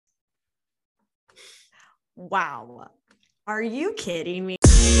Wow. Are you kidding me?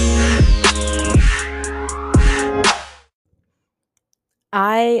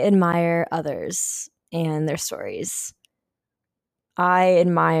 I admire others and their stories. I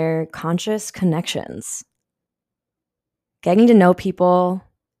admire conscious connections. Getting to know people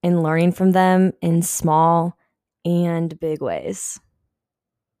and learning from them in small and big ways.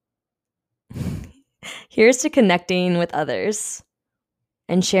 Here's to connecting with others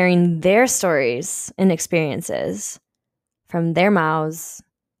and sharing their stories and experiences from their mouths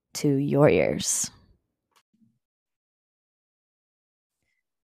to your ears.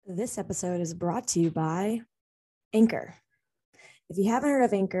 This episode is brought to you by Anchor. If you haven't heard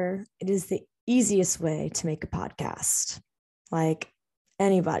of Anchor, it is the easiest way to make a podcast. Like,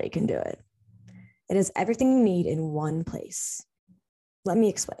 anybody can do it. It has everything you need in one place. Let me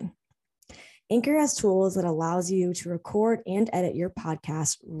explain. Anchor has tools that allows you to record and edit your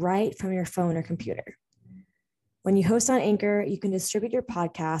podcast right from your phone or computer. When you host on Anchor, you can distribute your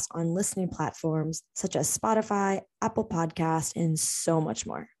podcast on listening platforms such as Spotify, Apple Podcasts, and so much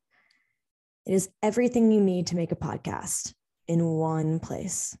more. It is everything you need to make a podcast in one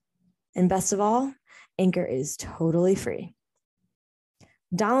place. And best of all, Anchor is totally free.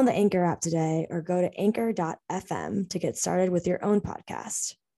 Download the Anchor app today or go to anchor.fm to get started with your own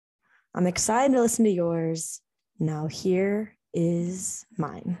podcast. I'm excited to listen to yours. Now here is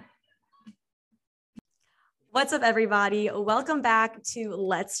mine. What's up, everybody? Welcome back to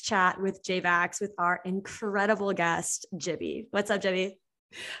Let's Chat with JVax with our incredible guest, Jibby. What's up, Jibby?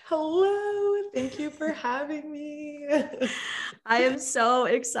 Hello, thank you for having me. I am so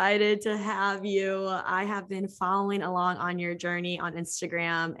excited to have you. I have been following along on your journey on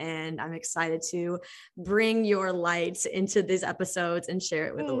Instagram, and I'm excited to bring your light into these episodes and share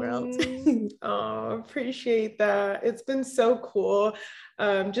it with the world. Oh, appreciate that. It's been so cool.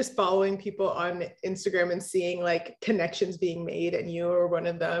 Just following people on Instagram and seeing like connections being made, and you are one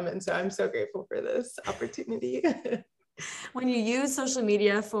of them. And so I'm so grateful for this opportunity. When you use social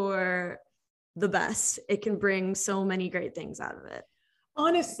media for the best, it can bring so many great things out of it.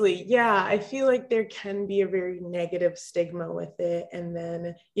 Honestly, yeah, I feel like there can be a very negative stigma with it. And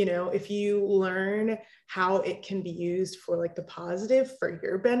then, if you learn how it can be used for like the positive for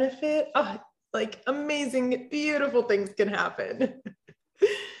your benefit, like amazing, beautiful things can happen.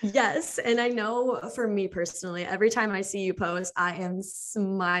 Yes. And I know for me personally, every time I see you post, I am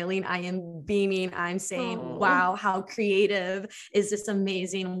smiling, I am beaming, I'm saying, wow, how creative is this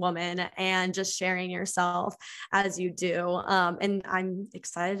amazing woman, and just sharing yourself as you do. And I'm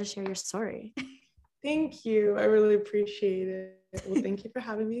excited to share your story. Thank you. I really appreciate it. Well, thank you for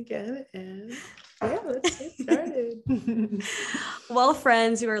having me again. And yeah, let's get started. Well,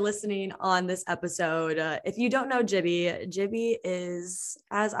 friends who are listening on this episode, if you don't know Jibby, Jibby is,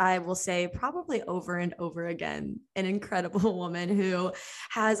 as I will say, probably over and over again, an incredible woman who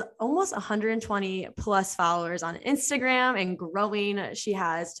has almost 120 plus followers on Instagram and growing. She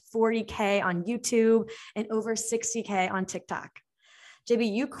has 40K on YouTube and over 60K on TikTok.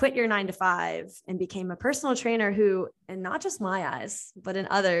 Jibby, you quit your 9-to-5 and became a personal trainer who, in not just my eyes, but in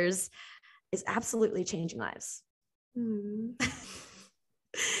others, is absolutely changing lives. And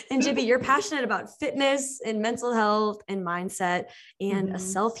Jibby, you're passionate about fitness and mental health and mindset and a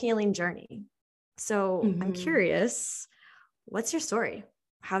self-healing journey. So I'm curious, what's your story?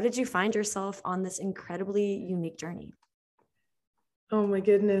 How did you find yourself on this incredibly unique journey? Oh my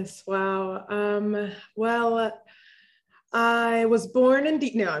goodness. Wow. Well, I was born in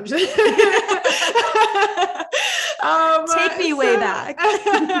no, I'm just take me way back.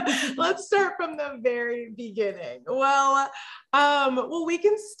 Let's start from the very beginning. Well, we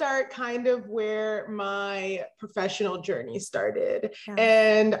can start kind of where my professional journey started. Yeah.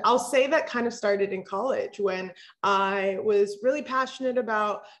 And I'll say that kind of started in college when I was really passionate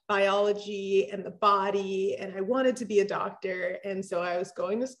about biology and the body, and I wanted to be a doctor. And so I was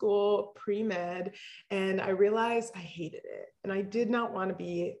going to school pre-med, and I realized I hated it. And I did not want to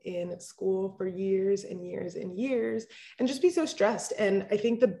be in school for years and years and years and just be so stressed. And I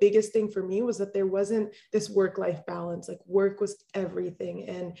think the biggest thing for me was that there wasn't this work-life balance. Like, work was everything.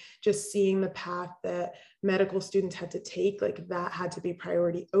 And just seeing the path that medical students had to take, like that had to be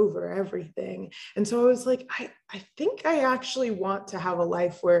priority over everything. And so I was like, I think I actually want to have a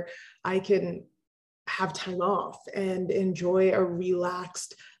life where I can have time off and enjoy a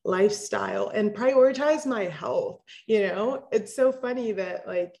relaxed lifestyle and prioritize my health. You know, it's so funny that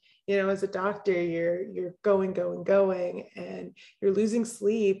like, you know, as a doctor, you're going, and you're losing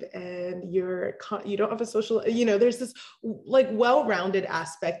sleep, and you don't have a social, you know, there's this like well-rounded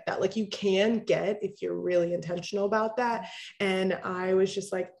aspect that like you can get if you're really intentional about that. And I was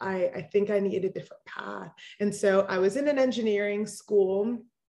just like, I think I need a different path. And so I was in an engineering school,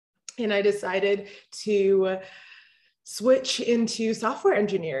 and I decided to switch into software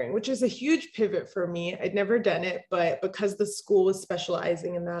engineering, which is a huge pivot for me. I'd never done it, but because the school was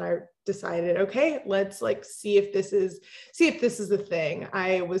specializing in that, I decided, okay, let's like see if this is the thing.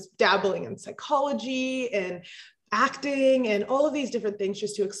 I was dabbling in psychology and acting and all of these different things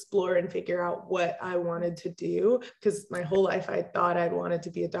just to explore and figure out what I wanted to do, because my whole life I thought I'd wanted to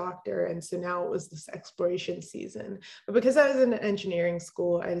be a doctor. And so now it was this exploration season. But because I was in an engineering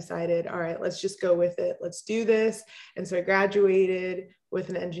school, I decided, all right, let's just go with it. Let's do this. And so I graduated with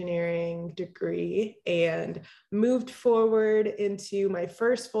an engineering degree and moved forward into my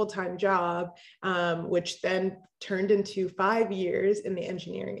first full-time job, which then turned into 5 years in the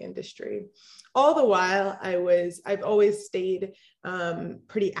engineering industry. All the while, I've always stayed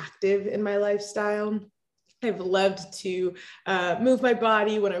pretty active in my lifestyle. I've loved to move my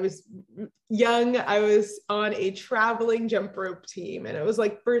body. When I was young, I was on a traveling jump rope team. And it was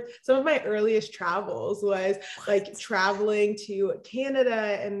like, for some of my earliest travels was like traveling to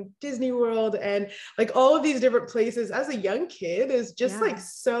Canada and Disney World and like all of these different places as a young kid is just like,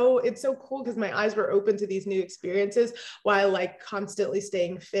 so it's so cool because my eyes were open to these new experiences while like constantly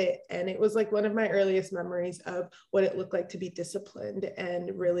staying fit. And it was like one of my earliest memories of what it looked like to be disciplined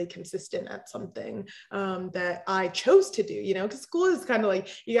and really consistent at something that I chose to do, you know, because school is kind of like,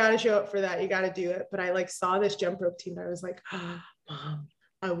 you got to show up for that, you got to do it. But I like saw this jump rope team. I was like, oh, Mom,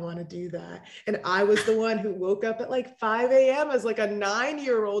 I want to do that. And I was the one who woke up at like 5 a.m. as like a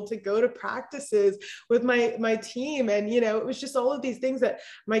 9-year-old to go to practices with my team. And, you know, it was just all of these things that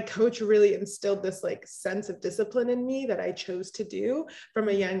my coach really instilled this like sense of discipline in me that I chose to do from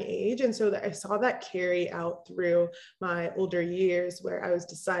a young age. And so that I saw that carry out through my older years where I was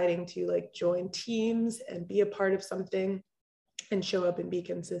deciding to like join teams and be a part of something and show up and be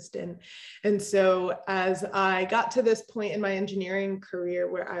consistent. And so as I got to this point in my engineering career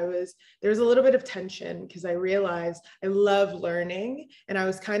where there was a little bit of tension because I realized I love learning and I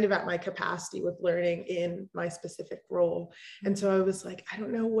was kind of at my capacity with learning in my specific role. And so I was like, I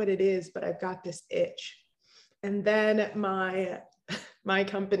don't know what it is, but I've got this itch. And then my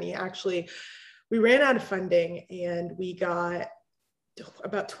company actually, we ran out of funding and we got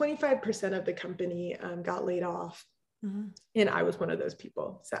about 25% of the company got laid off. Mm-hmm. And I was one of those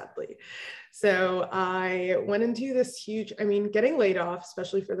people, sadly. So I went into this huge, I mean, getting laid off,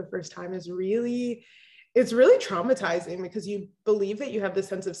 especially for the first time, it's really traumatizing because you believe that you have this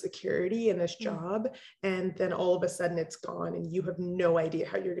sense of security in this job. And then all of a sudden it's gone and you have no idea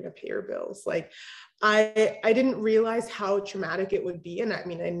how you're going to pay your bills. Like I didn't realize how traumatic it would be. And I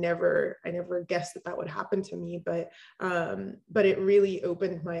mean, I never guessed that would happen to me, but it really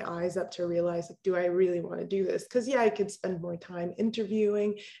opened my eyes up to realize, like, do I really want to do this? Because yeah, I could spend more time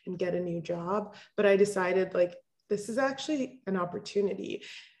interviewing and get a new job, but I decided like, this is actually an opportunity.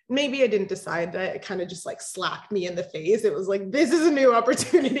 Maybe I didn't decide that. It kind of just like slapped me in the face. It was like, this is a new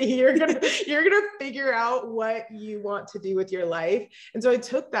opportunity. You're gonna figure out what you want to do with your life. And so I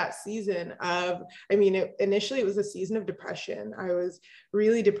took that season of, I mean, initially it was a season of depression. I was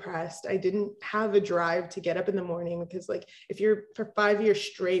really depressed. I didn't have a drive to get up in the morning because like if you're for 5 years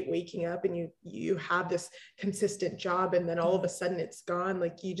straight waking up and you have this consistent job and then all of a sudden it's gone,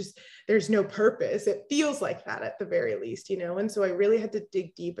 like there's no purpose. It feels like that at the very least, you know? And so I really had to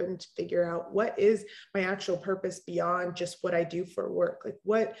dig deep and figure out what is my actual purpose beyond just what I do for work. Like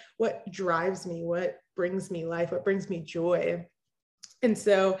what drives me, what brings me life, what brings me joy. And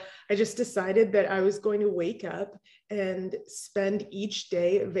so I just decided that I was going to wake up and spend each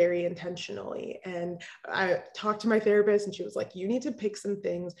day very intentionally. And I talked to my therapist and she was like, you need to pick some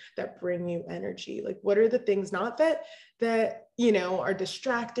things that bring you energy. Like, what are the things, not that, you know, are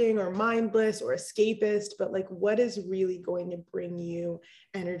distracting or mindless or escapist, but like, what is really going to bring you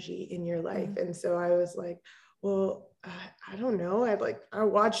energy in your life? Mm-hmm. And so I was like, well, I don't know. I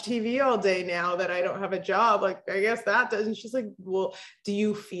watch TV all day now that I don't have a job. Like, I guess that does. And she's like, well, do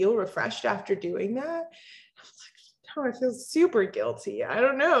you feel refreshed after doing that? I was like, no, I feel super guilty. I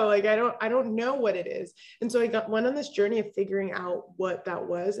don't know. Like, I don't know what it is. And so I went on this journey of figuring out what that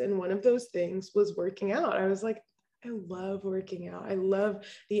was. And one of those things was working out. I was like, I love working out. I love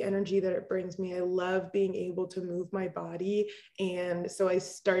the energy that it brings me. I love being able to move my body. And so I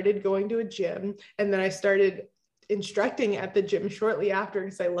started going to a gym, and then I started instructing at the gym shortly after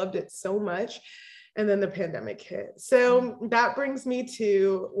because I loved it so much. And then the pandemic hit. So that brings me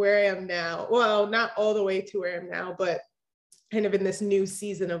to where I am now. Well, not all the way to where I am now, but kind of in this new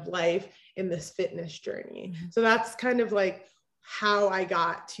season of life in this fitness journey. So that's kind of like how I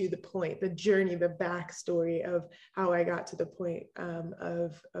got to the point, the journey, the backstory of how I got to the point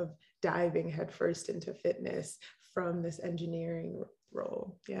of diving headfirst into fitness from this engineering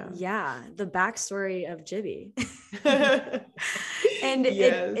role. Yeah. The backstory of Jibby. And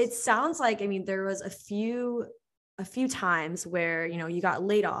yes. it sounds like, I mean, there was a few times where, you know, you got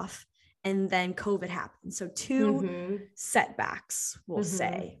laid off and then COVID happened. So two setbacks, we'll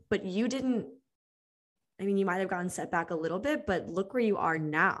say, but you didn't, I mean, you might've gotten set back a little bit, but look where you are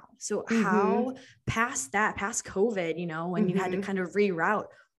now. So how past COVID, you know, when you had to kind of reroute,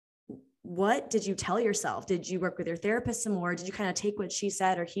 what did you tell yourself? Did you work with your therapist some more? Did you kind of take what she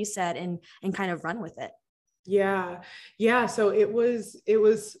said or he said and kind of run with it? Yeah. So it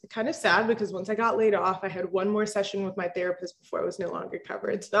was kind of sad because once I got laid off, I had one more session with my therapist before I was no longer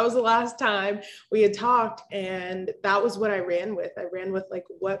covered. So that was the last time we had talked. And that was what I ran with. I ran with like,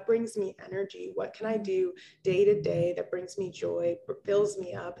 what brings me energy? What can I do day to day that brings me joy, fills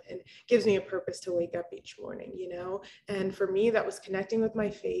me up, and gives me a purpose to wake up each morning, you know? And for me, that was connecting with my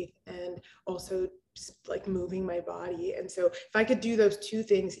faith and also just like moving my body. And so if I could do those two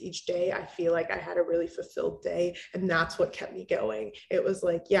things each day, I feel like I had a really fulfilled day. And that's what kept me going. It was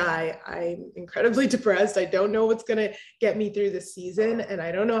like, yeah, I'm incredibly depressed. I don't know what's going to get me through the season. And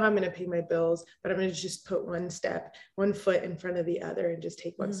I don't know how I'm going to pay my bills, but I'm going to just put one foot in front of the other and just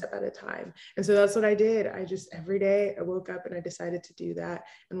take one step at a time. And so that's what I did. I just, every day I woke up and I decided to do that.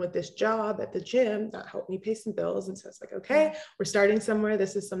 And with this job at the gym, that helped me pay some bills. And so it's like, okay, we're starting somewhere.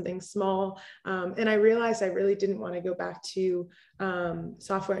 This is something small. And I realized I really didn't want to go back to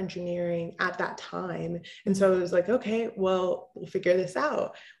software engineering at that time. And so it was like, okay, well, we'll figure this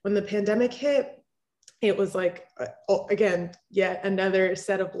out. When the pandemic hit, it was like, again, yet another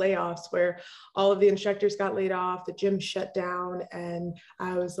set of layoffs where all of the instructors got laid off, the gym shut down. And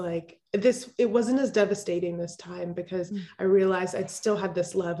I was like, it wasn't as devastating this time because I realized I'd still had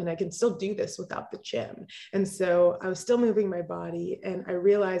this love and I can still do this without the gym. And so I was still moving my body. And I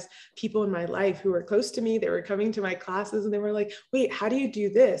realized people in my life who were close to me, they were coming to my classes and they were like, wait, how do you do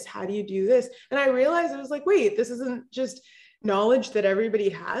this? How do you do this? And I realized I was like, wait, this isn't just knowledge that everybody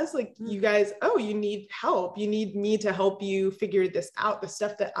has. Like you guys, you need help. You need me to help you figure this out. The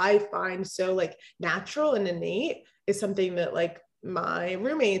stuff that I find so like natural and innate is something that like my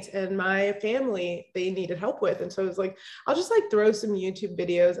roommates and my family, they needed help with. And so I was like, I'll just like throw some YouTube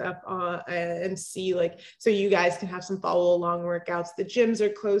videos up and see like, so you guys can have some follow along workouts. The gyms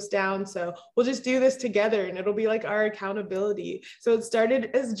are closed down. So we'll just do this together and it'll be like our accountability. So it started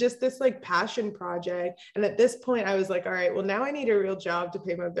as just this like passion project. And at this point I was like, all right, well now I need a real job to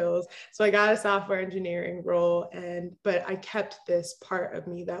pay my bills. So I got a software engineering role but I kept this part of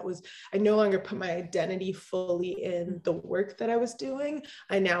me that was, I no longer put my identity fully in the work that I was doing.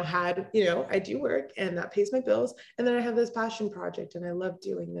 I now had, you know, I do work and that pays my bills. And then I have this passion project and I love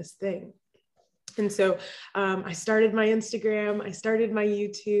doing this thing. And so I started my Instagram, I started my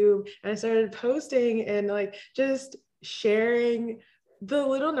YouTube, and I started posting and like just sharing the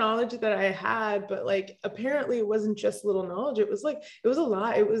little knowledge that I had, but like apparently it wasn't just little knowledge. It was like, it was a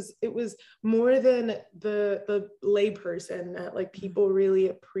lot. It was more than the layperson that like people really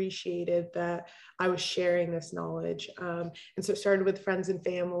appreciated that I was sharing this knowledge. And so it started with friends and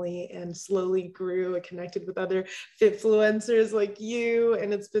family and slowly grew. I connected with other fitfluencers like you.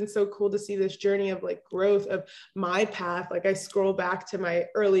 And it's been so cool to see this journey of like growth of my path. Like I scroll back to my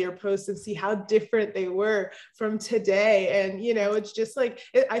earlier posts and see how different they were from today. And, you know, it's just like,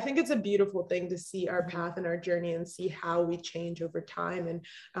 I think it's a beautiful thing to see our path and our journey and see how we change over time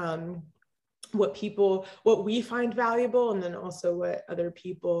and what we find valuable, and then also what other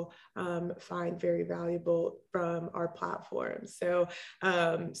people find very valuable from our platform. So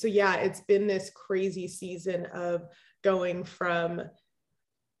yeah, it's been this crazy season of going from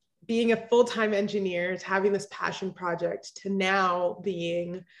being a full-time engineer to having this passion project to now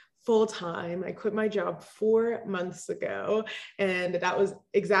being full-time. I quit my job 4 months ago, and that was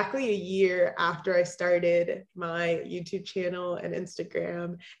exactly a year after I started my YouTube channel and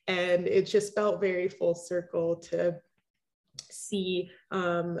Instagram. And it just felt very full circle to see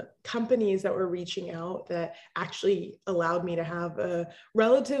companies that were reaching out that actually allowed me to have a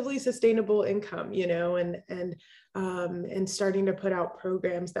relatively sustainable income, you know, and starting to put out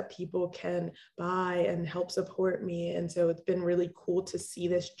programs that people can buy and help support me. And so it's been really cool to see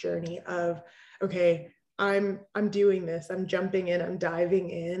this journey of, okay, I'm doing this, I'm jumping in, I'm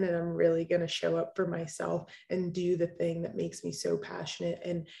diving in, and I'm really going to show up for myself and do the thing that makes me so passionate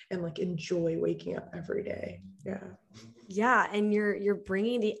and like enjoy waking up every day. Yeah. Yeah. And you're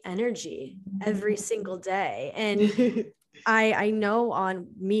bringing the energy every single day. And I know on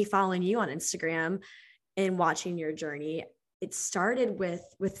me following you on Instagram and watching your journey, it started with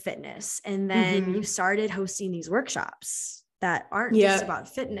fitness, and then you started hosting these workshops that aren't just about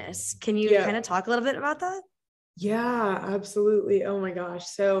fitness. Can you kind of talk a little bit about that? Yeah, absolutely. Oh my gosh.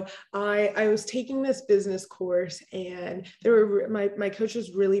 So I was taking this business course, and there were my coach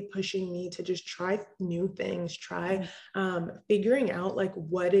was really pushing me to just try new things, try figuring out like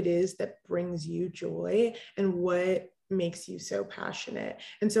what it is that brings you joy and what makes you so passionate.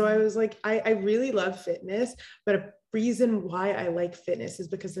 And so I was like, I really love fitness, but a reason why I like fitness is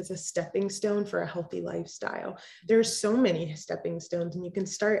because it's a stepping stone for a healthy lifestyle. There's so many stepping stones, and you can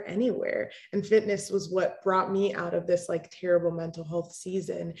start anywhere. And fitness was what brought me out of this like terrible mental health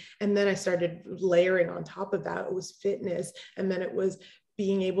season. And then I started layering on top of that. It was fitness. And then it was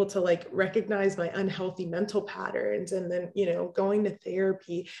being able to like recognize my unhealthy mental patterns, and then, you know, going to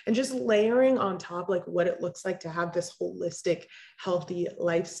therapy and just layering on top like what it looks like to have this holistic, healthy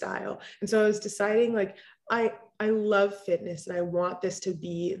lifestyle. And so I was deciding like, I love fitness, and I want this to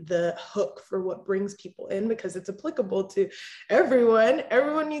be the hook for what brings people in, because it's applicable to everyone.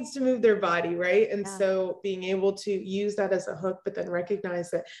 Everyone needs to move their body, right? And so being able to use that as a hook, but then recognize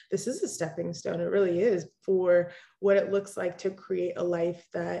that this is a stepping stone, it really is, for what it looks like to create a life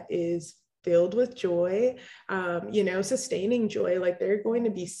that is filled with joy, you know, sustaining joy. Like there are going to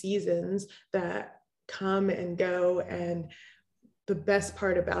be seasons that come and go, and the best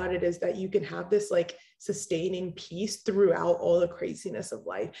part about it is that you can have this like sustaining peace throughout all the craziness of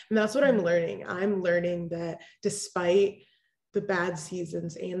life. And that's what I'm learning. I'm learning that despite the bad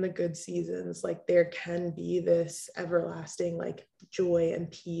seasons and the good seasons, like there can be this everlasting like joy and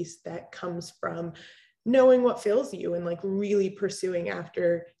peace that comes from knowing what fills you and like really pursuing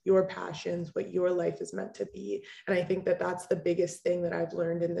after your passions, what your life is meant to be. And I think that that's the biggest thing that I've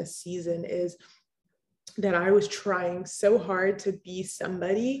learned in this season, is that I was trying so hard to be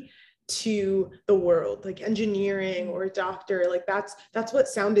somebody to the world, like engineering or a doctor. Like that's what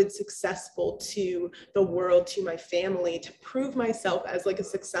sounded successful to the world, to my family, to prove myself as like a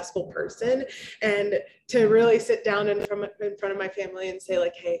successful person, and to really sit down in front of my family and say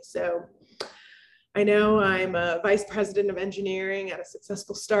like, hey, so I know I'm a vice president of engineering at a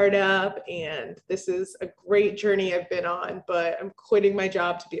successful startup, and this is a great journey I've been on, but I'm quitting my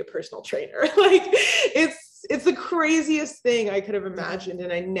job to be a personal trainer. Like it's the craziest thing I could have imagined.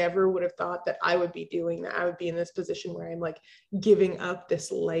 And I never would have thought that I would be doing that. I would be in this position where I'm like giving up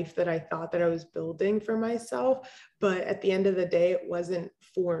this life that I thought that I was building for myself. But at the end of the day, it wasn't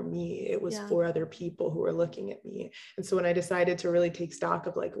for me. It was for other people who were looking at me. And so when I decided to really take stock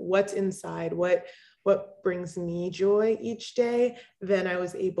of like what's inside, what brings me joy each day, then I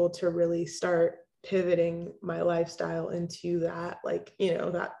was able to really start pivoting my lifestyle into that, like, you know,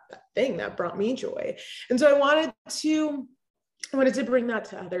 that thing that brought me joy. And so I wanted to bring that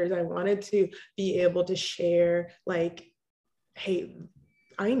to others. I wanted to be able to share like, hey,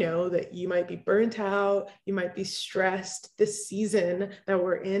 I know that you might be burnt out, you might be stressed. This season that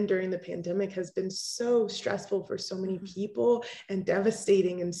we're in during the pandemic has been so stressful for so many people and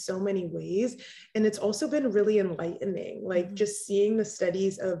devastating in so many ways. And it's also been really enlightening, like just seeing the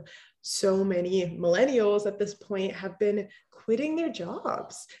studies of so many millennials at this point have been quitting their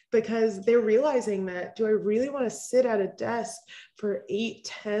jobs because they're realizing that, do I really want to sit at a desk for 8,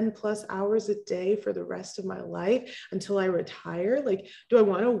 10 plus hours a day for the rest of my life until I retire? Like, do I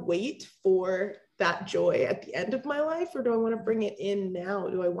want to wait for that joy at the end of my life, or do I want to bring it in now?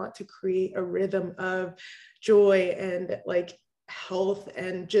 Do I want to create a rhythm of joy and like health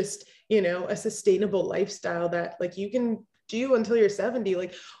and just, you know, a sustainable lifestyle that like you can do until you're 70.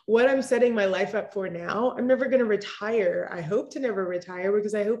 Like what I'm setting my life up for now, I'm never going to retire. I hope to never retire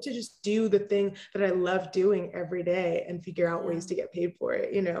because I hope to just do the thing that I love doing every day and figure out ways to get paid for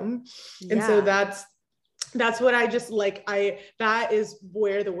it, you know? And so that's what I just like, that is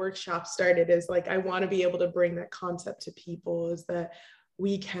where the workshop started, is like, I want to be able to bring that concept to people, is that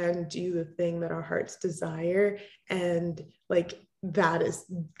we can do the thing that our hearts desire. And like, that's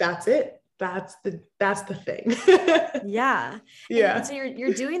it. That's the thing. Yeah. Yeah. And so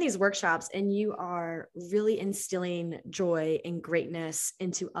you're doing these workshops and you are really instilling joy and greatness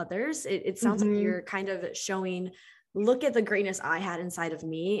into others. It sounds like you're kind of showing look at the greatness I had inside of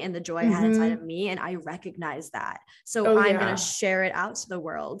me and the joy I had inside Mm-hmm. of me. And I recognize that. So Oh I'm going to yeah. share it out to the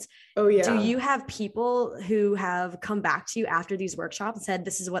world. Oh Do yeah. you have people who have come back to you after these workshops and said,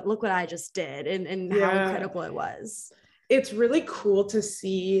 this is look what I just did, and how Yeah. incredible it was? It's really cool to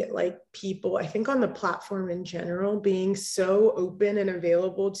see like people, I think on the platform in general, being so open and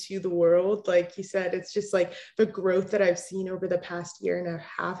available to the world. Like you said, it's just like the growth that I've seen over the past year and a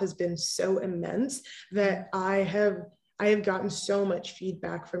half has been so immense that I have gotten so much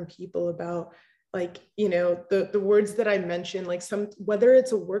feedback from people about, like, you know, the words that I mentioned, like whether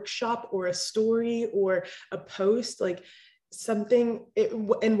it's a workshop or a story or a post, like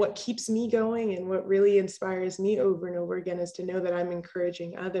and what keeps me going and what really inspires me over and over again is to know that I'm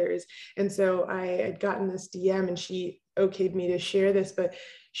encouraging others. And so I had gotten this DM and she okayed me to share this, but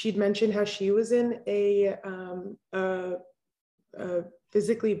she'd mentioned how she was in a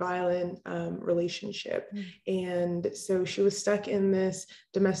physically violent relationship. And so she was stuck in this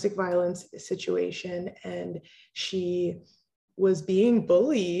domestic violence situation, and she was being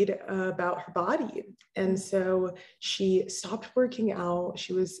bullied about her body. And so she stopped working out.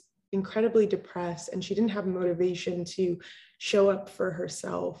 She was incredibly depressed, and she didn't have motivation to show up for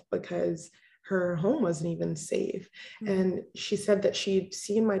herself because her home wasn't even safe. And she said that she'd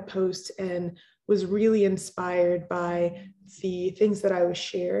seen my post and was really inspired by the things that I was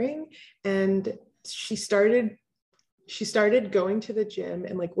sharing. And she started going to the gym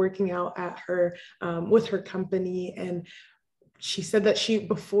and like working out at her with her company. And she said that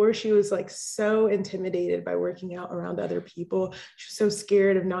before she was like so intimidated by working out around other people. She was so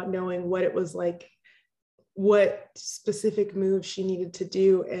scared of not knowing what it was like, what specific moves she needed to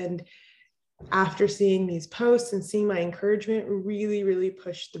do. And after seeing these posts and seeing my encouragement, really, really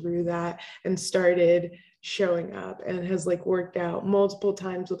pushed through that and started showing up, and has like worked out multiple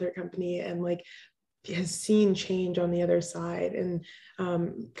times with her company, and like has seen change on the other side, and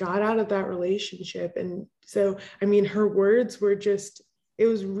got out of that relationship. And so, I mean, her words were just, it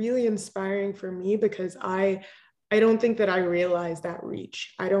was really inspiring for me, because I don't think that I realized that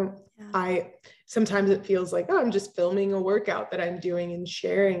reach. Sometimes it feels like, oh, I'm just filming a workout that I'm doing and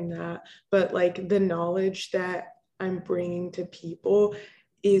sharing that. But like the knowledge that I'm bringing to people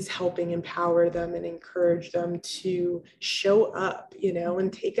is helping empower them and encourage them to show up, you know,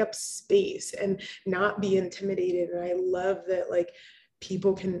 and take up space and not be intimidated. And I love that, like,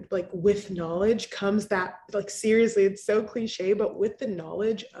 people can, like, with knowledge comes that, like, seriously, it's so cliche, but with the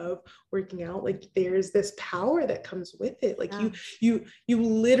knowledge of working out, like, there's this power that comes with it. Like, you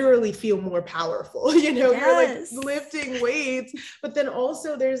literally feel more powerful, you know. Yes. You're like lifting weights, but then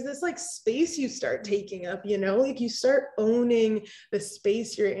also there's this like space you start taking up, you know, like you start owning the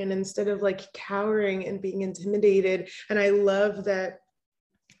space you're in instead of like cowering and being intimidated. And I love that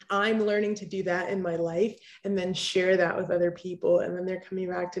I'm learning to do that in my life and then share that with other people. And then they're coming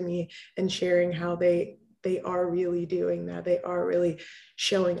back to me and sharing how they are really doing that. They are really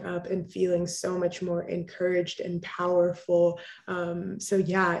showing up and feeling so much more encouraged and powerful. So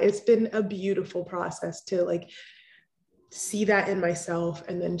yeah, it's been a beautiful process to like see that in myself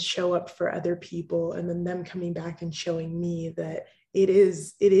and then show up for other people, and then them coming back and showing me that it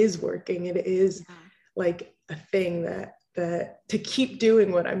is working. It is like a thing that to keep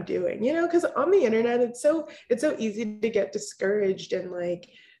doing what I'm doing, you know, because on the internet, it's so easy to get discouraged and like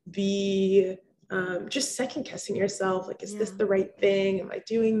be just second guessing yourself. Like, is this the right thing? Am I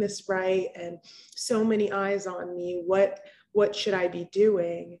doing this right? And so many eyes on me. What should I be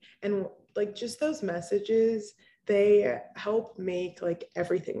doing? And like, just those messages, they help make like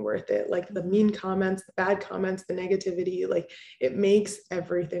everything worth it. Like the mean comments, the bad comments, the negativity, like it makes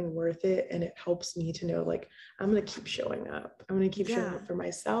everything worth it. And it helps me to know, like, I'm going to keep showing up. I'm going to keep showing up for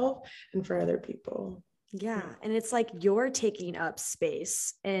myself and for other people. Yeah. And it's like you're taking up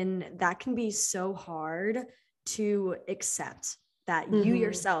space, and that can be so hard to accept, that you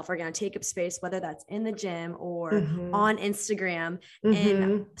yourself are going to take up space, whether that's in the gym or on Instagram.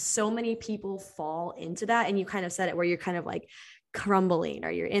 And so many people fall into that. And you kind of said it, where you're kind of like crumbling,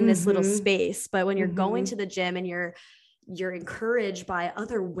 or you're in this little space. But when you're going to the gym and you're encouraged by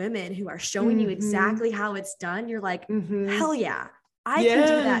other women who are showing you exactly how it's done, you're like, hell yeah, I can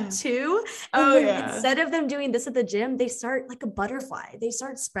do that too. And then instead of them doing this at the gym, they start like a butterfly. They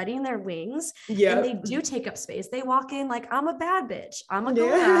start spreading their wings and they do take up space. They walk in like, I'm a bad bitch. I'm going to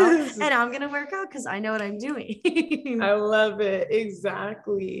go out and I'm going to work out because I know what I'm doing. I love it.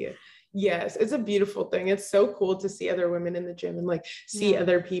 Exactly. Yes. It's a beautiful thing. It's so cool to see other women in the gym and like see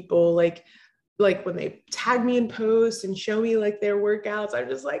other people like when they tag me in posts and show me like their workouts, I'm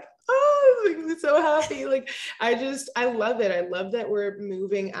just like, oh, makes me so happy. Like, I love it. I love that we're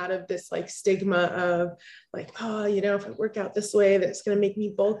moving out of this like stigma of like, oh, if I work out this way, that it's going to make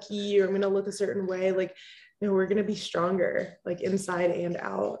me bulky or I'm going to look a certain way. Like, we're going to be stronger, like inside and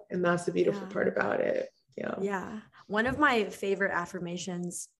out. And that's the beautiful part about it. Yeah. Yeah. One of my favorite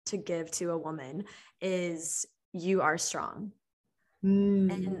affirmations to give to a woman is you are strong.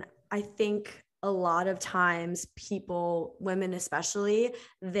 And I think a lot of times people, women especially,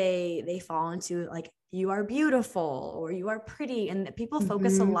 they fall into like, you are beautiful or you are pretty. And people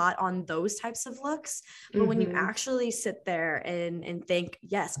focus a lot on those types of looks. But when you actually sit there and think,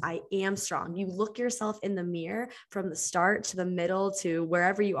 yes, I am strong. You look yourself in the mirror from the start to the middle to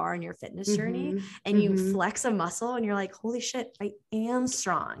wherever you are in your fitness journey, and you flex a muscle and you're like, holy shit, I am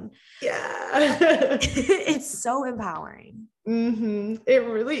strong. Yeah. It's so empowering. It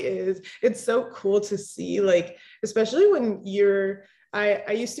really is. It's so cool to see, like, especially when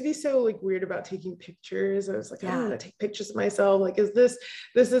I used to be so like weird about taking pictures. I was like, I don't want to take pictures of myself. Like, this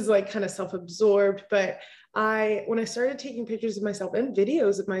is like kind of self-absorbed. But when I started taking pictures of myself and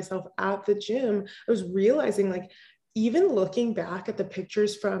videos of myself at the gym, I was realizing like, even looking back at the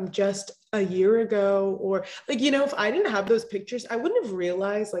pictures from just a year ago, or like, if I didn't have those pictures, I wouldn't have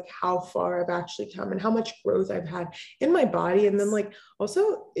realized like how far I've actually come and how much growth I've had in my body. And then like,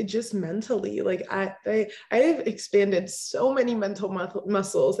 also it just mentally, like I have expanded so many mental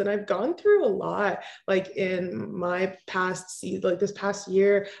muscles, and I've gone through a lot. Like in my past like this past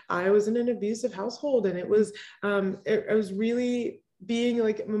year, I was in an abusive household, and it was, I was really being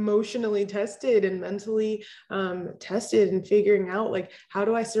like emotionally tested and mentally tested, and figuring out like, how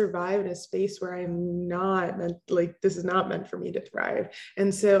do I survive in a space where I'm not meant, like this is not meant for me to thrive.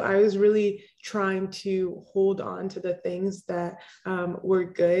 And so I was really trying to hold on to the things that were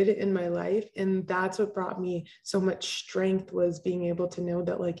good in my life. And that's what brought me so much strength, was being able to know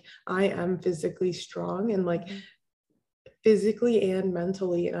that like, I am physically strong, and like physically and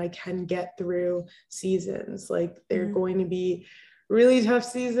mentally, and I can get through seasons. Like they're going to be really tough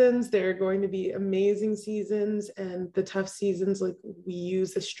seasons. There are going to be amazing seasons, and the tough seasons, like we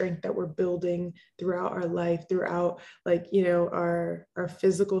use the strength that we're building throughout our life, throughout like, our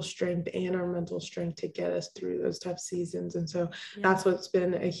physical strength and our mental strength to get us through those tough seasons. And so that's what's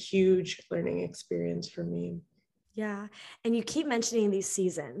been a huge learning experience for me. Yeah. And you keep mentioning these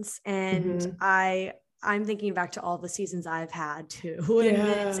seasons, and I'm thinking back to all the seasons I've had too.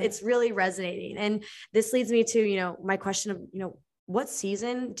 And it's really resonating. And this leads me to, my question of, what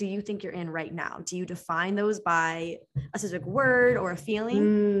season do you think you're in right now? Do you define those by a specific word or a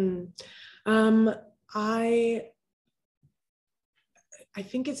feeling? I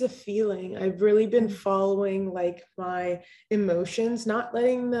think it's a feeling. I've really been following like my emotions, not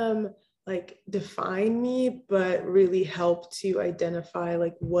letting them like define me, but really help to identify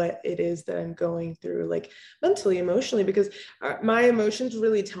like what it is that I'm going through, like mentally, emotionally, because my emotions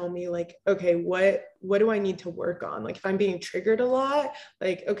really tell me like, okay, what do I need to work on? Like if I'm being triggered a lot,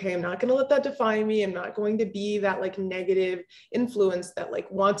 like, okay, I'm not going to let that define me. I'm not going to be that like negative influence that like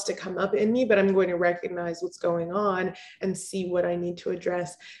wants to come up in me, but I'm going to recognize what's going on and see what I need to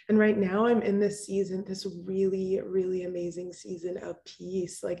address. And right now I'm in this season, this really, really amazing season of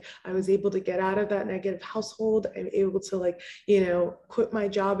peace. Like I was able to get out of that negative household. I'm able to like, quit my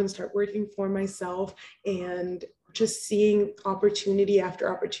job and start working for myself, and just seeing opportunity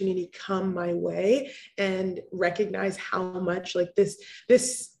after opportunity come my way, and recognize how much like this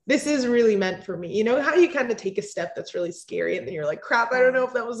is really meant for me. You know how you kind of take a step that's really scary, and then you're like, crap, I don't know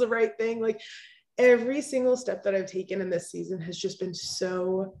if that was the right thing. Like every single step that I've taken in this season has just been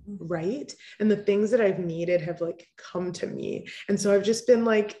so right. And the things that I've needed have like come to me. And so I've just been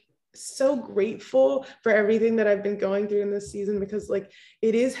like so grateful for everything that I've been going through in this season, because like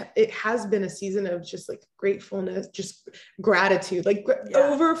it has been a season of just like gratefulness, just gratitude, like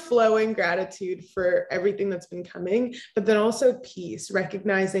overflowing gratitude for everything that's been coming, but then also peace,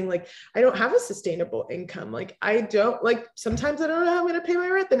 recognizing like I don't have a sustainable income. Like I don't, like sometimes I don't know how I'm going to pay my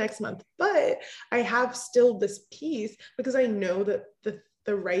rent the next month, but I have still this peace because I know that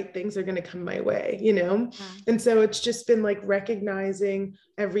the right things are going to come my way, And so it's just been like recognizing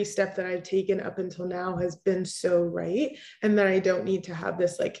every step that I've taken up until now has been so right. And that I don't need to have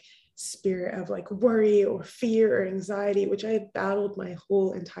this like spirit of like worry or fear or anxiety, which I had battled my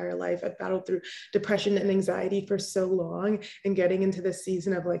whole entire life. I've battled through depression and anxiety for so long, and getting into this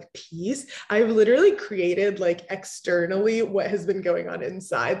season of like peace, I've literally created like externally what has been going on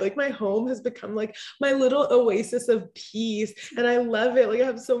inside. Like my home has become like my little oasis of peace, and I love it. Like I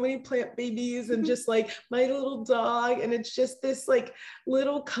have so many plant babies and just like my little dog, and it's just this like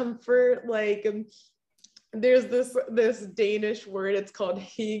little comfort, like there's this Danish word, it's called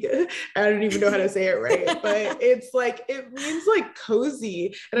hygge. I don't even know how to say it right, but it's like, it means like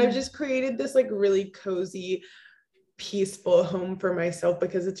cozy. And I've just created this like really cozy, peaceful home for myself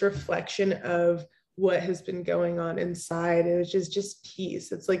because it's a reflection of what has been going on inside. It was just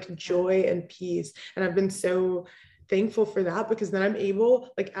peace. It's like joy and peace. And I've been so thankful for that because then I'm able,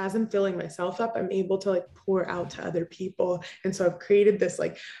 like, as I'm filling myself up, I'm able to like pour out to other people. And so I've created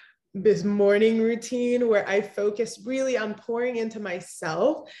this morning routine where I focus really on pouring into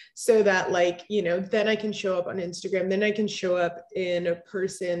myself so that, like, you know, then I can show up on Instagram, then I can show up in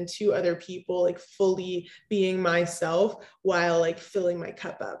person to other people, like fully being myself while like filling my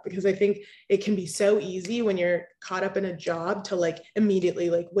cup up. Because I think it can be so easy when you're caught up in a job to like immediately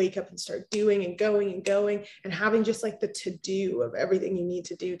like wake up and start doing and going and having just like the to-do of everything you need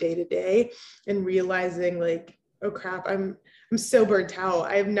to do day to day, and realizing like, oh crap, I'm so burnt out.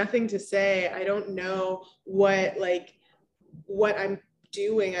 I have nothing to say. I don't know what I'm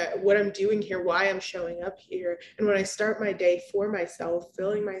doing here, why I'm showing up here. And when I start my day for myself,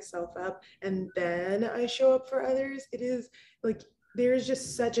 filling myself up, and then I show up for others, it is like, there's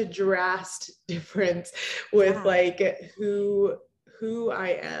just such a drastic difference with like who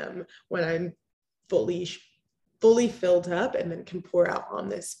I am when I'm fully filled up and then can pour out on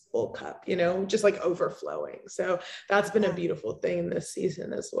this full cup, you know, just like overflowing. So that's been a beautiful thing this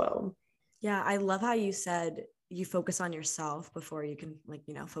season as well. Yeah. I love how you said you focus on yourself before you can, like,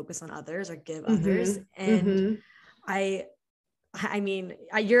 you know, focus on others or give others. And I mean,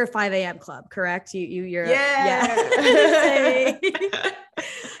 you're a 5 a.m. club, correct? You're yeah.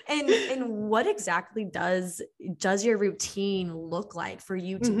 And what exactly does your routine look like for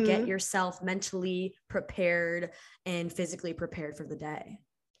you to get yourself mentally prepared and physically prepared for the day?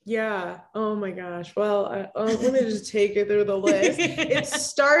 Yeah. Oh my gosh. Well, let me just take you through the list. It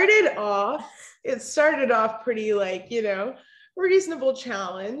started off pretty, like, you know, reasonable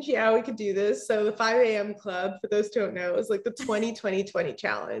challenge. Yeah, we could do this. So the 5 a.m. club, for those who don't know, is like the 20-20-20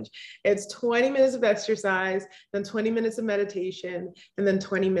 challenge. It's 20 minutes of exercise, then 20 minutes of meditation, and then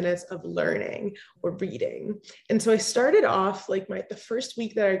 20 minutes of learning or reading. And so I started off like the first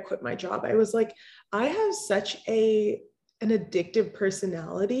week that I quit my job, I was like, I have such an addictive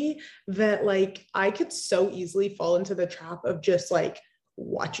personality that like I could so easily fall into the trap of just like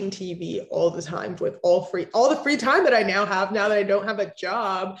watching TV all the time with all the free time that I now have, now that I don't have a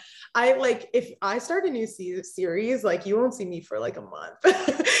job. I like, if I start a new series, like you won't see me for like a month.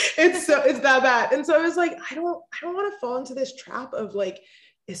 it's that bad. And so I was like, I don't want to fall into this trap of like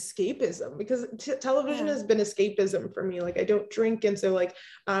escapism, because television has been escapism for me. Like I don't drink, and so like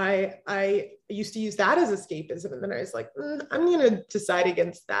I used to use that as escapism, and then I was like, I'm gonna decide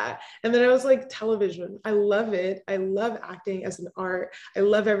against that. And then I was like, television, I love it, I love acting as an art, I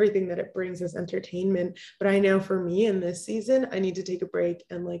love everything that it brings as entertainment, but I know for me in this season I need to take a break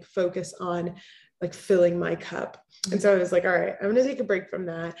and like focus on like filling my cup. And so I was like, all right, I'm going to take a break from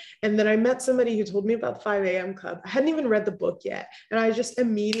that. And then I met somebody who told me about the 5 a.m. club. I hadn't even read the book yet. And I just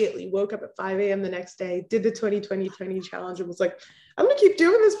immediately woke up at 5 a.m. the next day, did the 20-20-20 challenge, and was like, I'm going to keep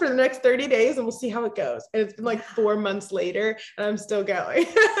doing this for the next 30 days and we'll see how it goes. And it's been like 4 months later and I'm still going.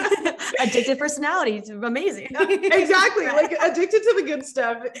 Addictive personality. It's amazing. Exactly. Like addicted to the good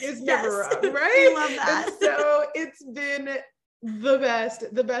stuff is never wrong, right? I love that. And so it's been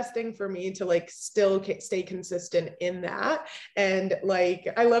the best thing for me to like still stay consistent in that. And like,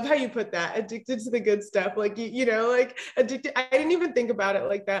 I love how you put that, addicted to the good stuff. Like, you know, like addicted. I didn't even think about it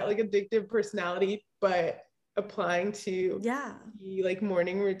like that, like addictive personality, but applying to the like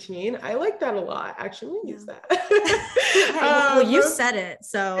morning routine. I like that a lot. Actually, we use that. Hey, well, you said it.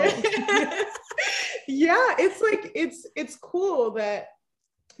 So yeah, it's like, it's cool that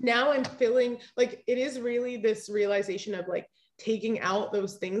now I'm feeling like it is really this realization of like taking out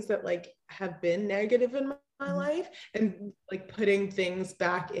those things that like have been negative in my life and like putting things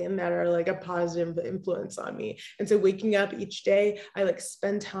back in that are like a positive influence on me. And so waking up each day, I like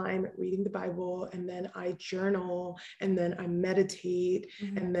spend time reading the Bible, and then I journal, and then I meditate,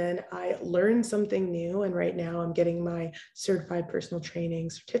 and then I learn something new. And right now I'm getting my certified personal training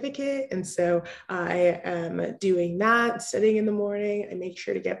certificate. And so I am doing that, studying in the morning. I make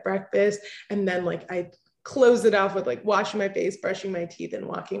sure to get breakfast, and then like I close it off with like washing my face, brushing my teeth, and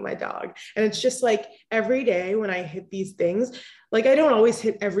walking my dog. And it's just like every day when I hit these things, like, I don't always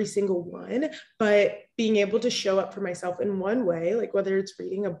hit every single one, but being able to show up for myself in one way, like whether it's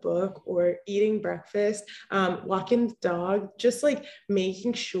reading a book or eating breakfast, walking the dog, just like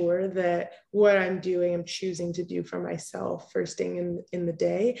making sure that what I'm doing, I'm choosing to do for myself first thing in the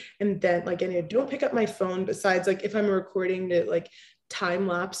day. And then like, and I don't pick up my phone besides like if I'm recording to like time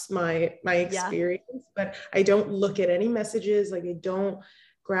lapse my experience, but I don't look at any messages. Like I don't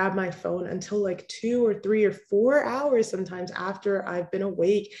grab my phone until like 2 or 3 or 4 hours sometimes after I've been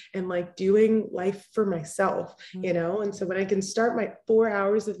awake and like doing life for myself, you know? And so when I can start my 4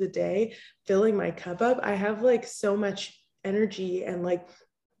 hours of the day filling my cup up, I have like so much energy and like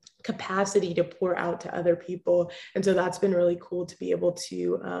capacity to pour out to other people. And so that's been really cool to be able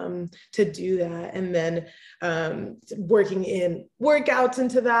to do that. And then working in workouts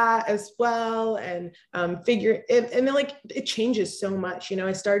into that as well, and figure it, and then like it changes so much. You know,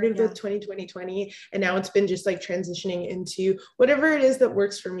 I started with 2020 and now it's been just like transitioning into whatever it is that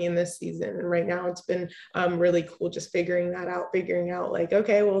works for me in this season. And right now it's been really cool just figuring out like,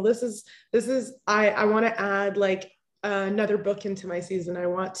 okay, well, this is I want to add like another book into my season. I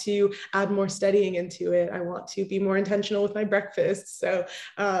want to add more studying into it. I want to be more intentional with my breakfast. So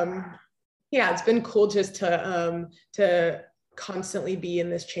yeah, it's been cool just to constantly be in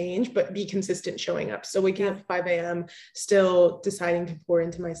this change, but be consistent showing up. So waking up at 5 a.m., still deciding to pour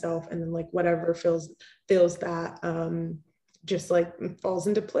into myself, and then like whatever fills that just like falls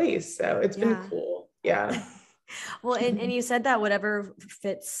into place. So it's been cool. Yeah. Well, and you said that whatever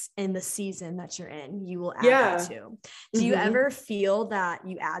fits in the season that you're in, you will add that to. Do you ever feel that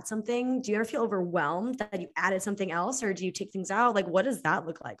you add something? Do you ever feel overwhelmed that you added something else, or do you take things out? Like, what does that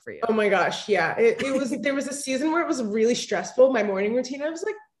look like for you? Oh my gosh. Yeah. It was, there was a season where it was really stressful. My morning routine, I was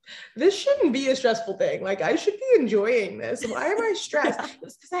like, this shouldn't be a stressful thing. Like I should be enjoying this. Why am I stressed? It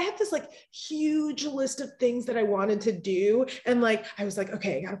was because I had this like huge list of things that I wanted to do. And like, I was like,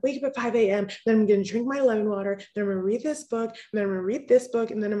 okay, I gotta wake up at 5 a.m. Then I'm going to drink my lemon water. Then I'm going to read this book. And then I'm going to read this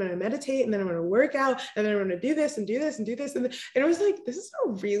book. And then I'm going to meditate. And then I'm going to work out. And then I'm going to do this and do this and do this. And it was like, this is a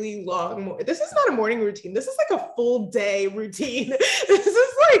really long, this is not a morning routine. This is like a full day routine. This is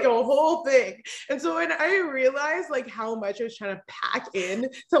like a whole thing. And so when I realized like how much I was trying to pack in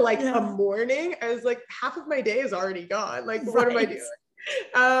to like a morning, I was like, half of my day is already gone. Like, what am I doing?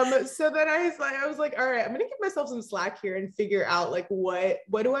 So then I was like, all right, I'm gonna give myself some slack here and figure out like what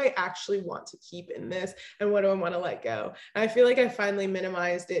do I actually want to keep in this, and what do I want to let go. And I feel like I finally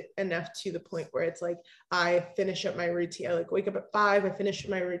minimized it enough to the point where it's like I finish up my routine. I like wake up at 5, I finish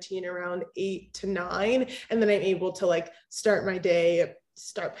my routine around 8 to 9, and then I'm able to like start my day,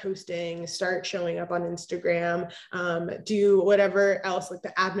 start posting, start showing up on Instagram, do whatever else, like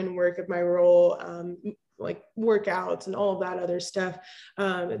the admin work of my role, like workouts and all of that other stuff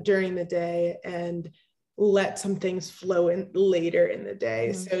during the day, and let some things flow in later in the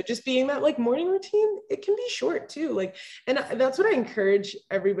day. So just being that like morning routine, it can be short too. Like, and that's what I encourage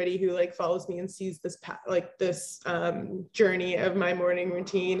everybody who like follows me and sees this like this journey of my morning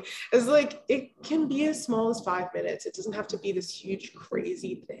routine, is like, it can be as small as 5 minutes. It doesn't have to be this huge,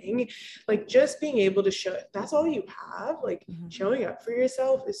 crazy thing. Like just being able to show, that's all you have. Like showing up for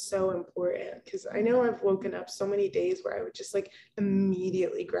yourself is so important, because I know I've woken up so many days where I would just like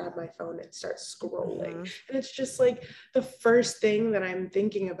immediately grab my phone and start scrolling. And it's just like the first thing that I'm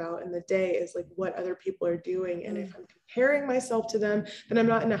thinking about in the day is like what other people are doing. And if I'm comparing myself to them, then I'm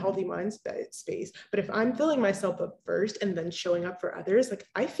not in a healthy mind space. But if I'm filling myself up first and then showing up for others, like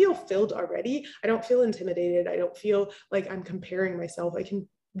I feel filled already. I don't feel intimidated. I don't feel like I'm comparing myself. I can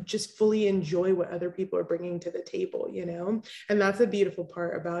just fully enjoy what other people are bringing to the table, you know? And that's a beautiful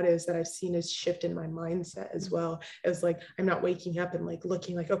part about it, is that I've seen a shift in my mindset as well. As like, I'm not waking up and like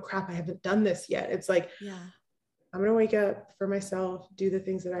looking like, oh crap, I haven't done this yet. It's like, I'm going to wake up for myself, do the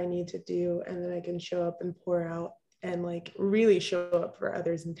things that I need to do, and then I can show up and pour out and like really show up for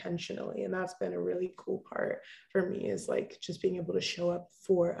others intentionally. And that's been a really cool part for me, is like just being able to show up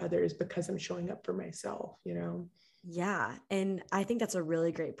for others because I'm showing up for myself, you know? Yeah. And I think that's a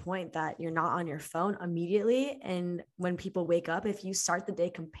really great point, that you're not on your phone immediately. And when people wake up, if you start the day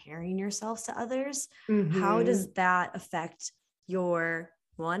comparing yourself to others, how does that affect your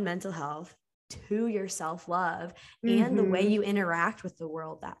mental health, to your self-love, and the way you interact with the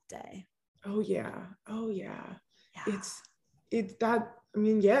world that day? Oh yeah. It's that, I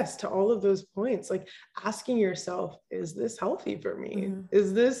mean, yes, to all of those points, like asking yourself, is this healthy for me?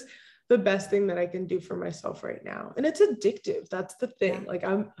 Is this the best thing that I can do for myself right now? And it's addictive. That's the thing. Like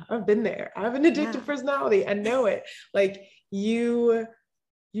I've been there. I have an addictive personality. I know it. Like you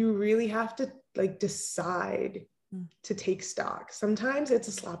really have to like decide to take stock. Sometimes it's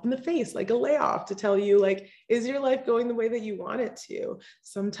a slap in the face, like a layoff, to tell you, like, is your life going the way that you want it to?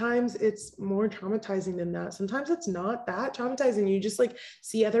 Sometimes it's more traumatizing than that. Sometimes it's not that traumatizing. You just like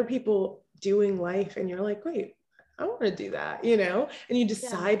see other people doing life and you're like, wait, I want to do that, you know? And you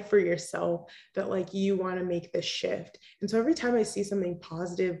decide for yourself that like you want to make this shift. And so every time I see something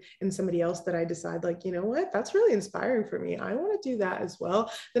positive in somebody else that I decide like, you know what, that's really inspiring for me, I want to do that as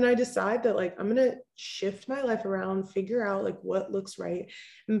well. Then I decide that like, I'm going to shift my life around, figure out like what looks right.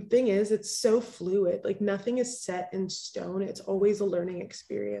 And the thing is, it's so fluid. Like nothing is set in stone. It's always a learning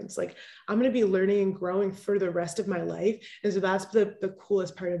experience. Like I'm going to be learning and growing for the rest of my life. And so that's the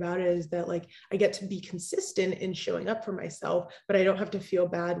coolest part about it, is that like I get to be consistent in showing up for myself, but I don't have to feel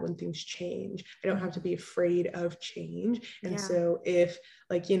bad when things change. I don't have to be afraid of change. And so if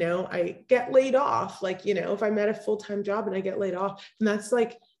like, you know, I get laid off, like, you know, if I'm at a full-time job and I get laid off, then that's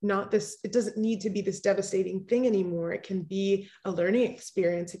like not this, it doesn't need to be this devastating thing anymore. It can be a learning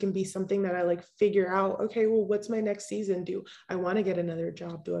experience. It can be something that I like figure out, okay, well, what's my next season? Do I want to get another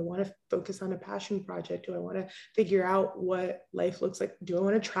job? Do I want to focus on a passion project? Do I want to figure out what life looks like? Do I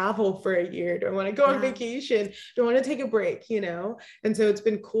want to travel for a year? Do I want to go on vacation? Do I want to take a break, you know? And so it's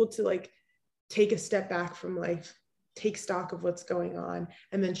been cool to like take a step back from life, take stock of what's going on,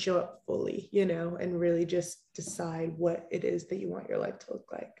 and then show up fully, you know, and really just decide what it is that you want your life to look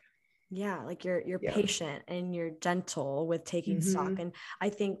like. Yeah, like you're patient and you're gentle with taking stock. And I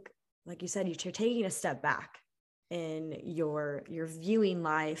think, like you said, you're taking a step back in your viewing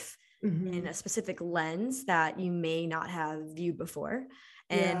life in a specific lens that you may not have viewed before.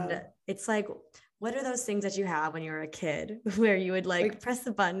 And it's like, what are those things that you have when you were a kid where you would like press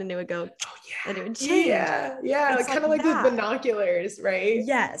the button and it would go, and it would change? Yeah. Like, kind of like the binoculars, right?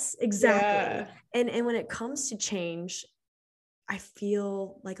 Yes, exactly. And when it comes to change, I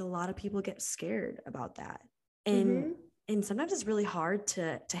feel like a lot of people get scared about that. And sometimes it's really hard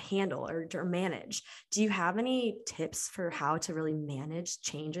to handle or to manage. Do you have any tips for how to really manage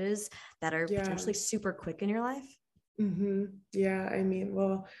changes that are potentially super quick in your life? Yeah, I mean,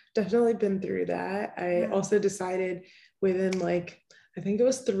 well, definitely been through that. I also decided within like, I think it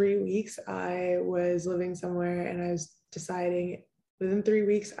was 3 weeks, I was living somewhere and I was deciding within 3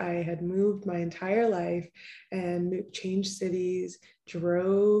 weeks, I had moved my entire life and changed cities,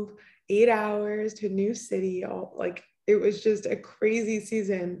 drove 8 hours to a new city. All like, it was just a crazy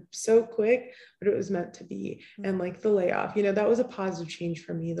season, so quick, but it was meant to be. And like the layoff, you know, that was a positive change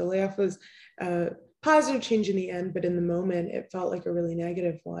for me. The layoff was positive change in the end, but in the moment, it felt like a really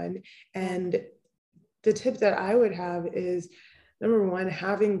negative one. And the tip that I would have is, number one,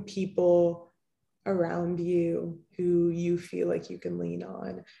 having people around you who you feel like you can lean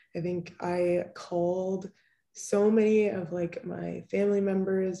on. I think I called so many of like my family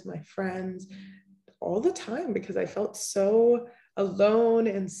members, my friends, all the time because I felt so alone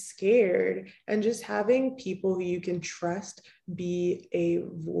and scared. And just having people who you can trust be a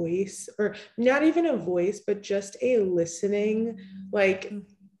voice, or not even a voice, but just a listening, like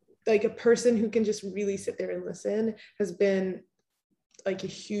a person who can just really sit there and listen, has been like a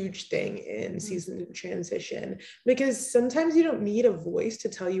huge thing in season of transition, because sometimes you don't need a voice to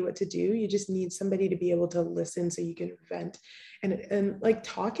tell you what to do. You just need somebody to be able to listen so you can vent and like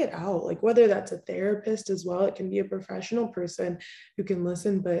talk it out, like whether that's a therapist as well, it can be a professional person who can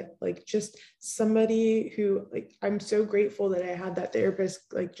listen, but like just somebody who, like, I'm so grateful that I had that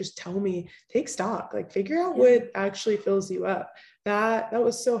therapist like just tell me, take stock, like figure out what actually fills you up. That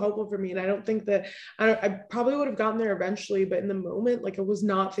was so helpful for me. And I don't think that I probably would have gotten there eventually, but in the moment, like I was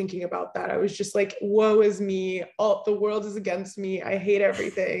not thinking about that. I was just like, woe is me. All the world is against me. I hate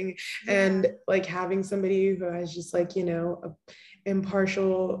everything. And like having somebody who has just like, you know, a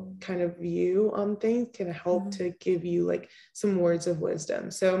impartial kind of view on things can help to give you like some words of wisdom.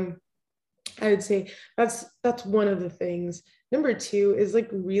 So I would say that's one of the things. Number two is like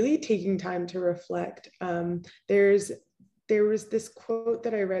really taking time to reflect. There was this quote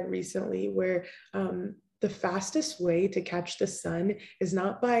that I read recently where the fastest way to catch the sun is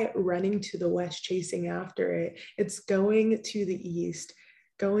not by running to the west chasing after it. It's going to the east,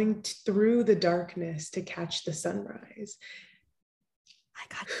 going through the darkness to catch the sunrise.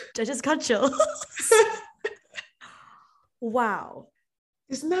 I just got chills. Wow.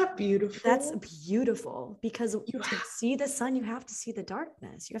 Isn't that beautiful? That's beautiful, because to see the sun, you have to see the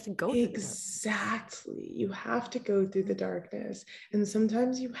darkness. You have to go through exactly. You have to go through the darkness. And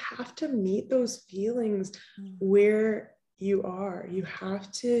sometimes you have to meet those feelings where you are. You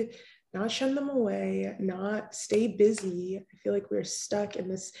have to not shun them away, not stay busy. I feel like we're stuck in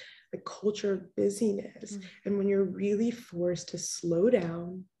this like culture of busyness. And when you're really forced to slow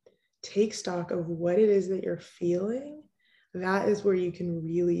down, take stock of what it is that you're feeling, that is where you can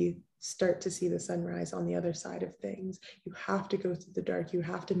really start to see the sunrise on the other side of things. You have to go through the dark. You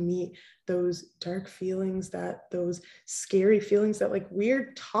have to meet those dark feelings, those scary feelings that like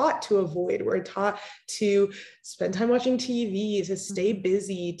we're taught to avoid. We're taught to spend time watching TV, to stay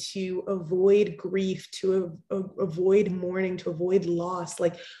busy, to avoid grief, to avoid mourning, to avoid loss.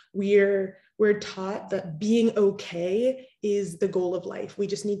 Like we're taught that being okay is the goal of life. We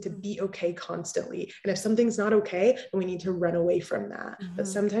just need to be okay constantly. And if something's not okay, then we need to run away from that. But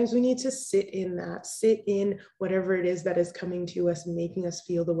sometimes we need to sit in whatever it is that is coming to us and making us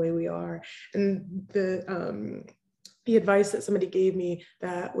feel the way we are. And the advice that somebody gave me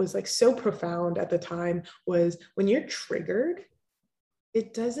that was like so profound at the time was, when you're triggered,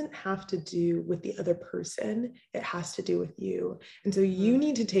 it doesn't have to do with the other person. It has to do with you. And so you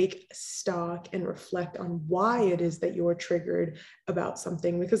need to take stock and reflect on why it is that you're triggered about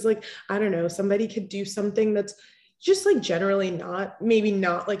something. Because like, I don't know, somebody could do something that's just like generally maybe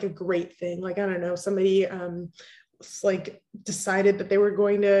not like a great thing. Like, I don't know, somebody like decided that they were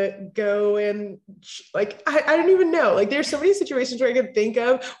going to go and like, I don't even know. Like there's so many situations where I could think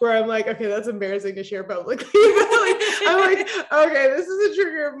of where I'm like, okay, that's embarrassing to share publicly. Like, I'm like, okay, this is a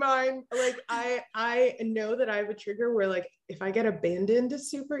trigger of mine. Like I know that I have a trigger where like, if I get abandoned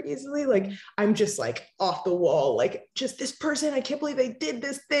super easily, like I'm just like off the wall, like just this person, I can't believe they did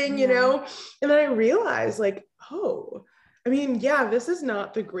this thing, you know? And then I realized like, oh, I mean, yeah, this is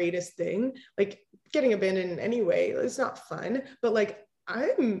not the greatest thing. Like getting abandoned in any way, it's not fun, but like I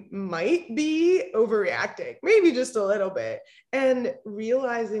might be overreacting, maybe just a little bit, and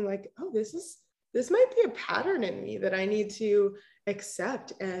realizing like, oh, this might be a pattern in me that I need to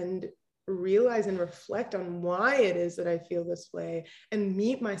accept and realize and reflect on why it is that I feel this way, and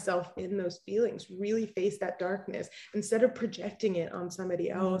meet myself in those feelings, really face that darkness instead of projecting it on somebody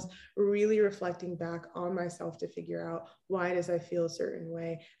else, really reflecting back on myself to figure out why it is I feel a certain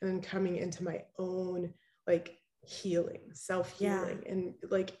way, and then coming into my own like healing, self-healing. And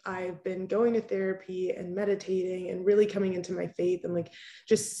like I've been going to therapy and meditating and really coming into my faith and like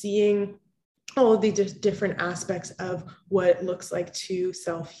just seeing all of these different aspects of what it looks like to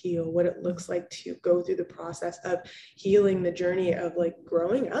self-heal, what it looks like to go through the process of healing, the journey of like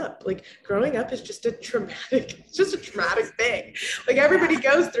growing up. Like growing up is just a traumatic thing. Like everybody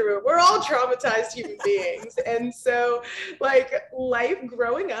goes through it. We're all traumatized human beings. And so like life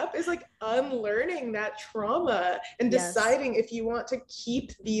growing up is like unlearning that trauma and deciding if you want to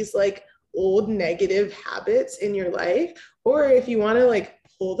keep these like old negative habits in your life, or if you want to like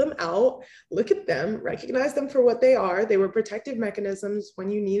pull them out, look at them, recognize them for what they are. They were protective mechanisms when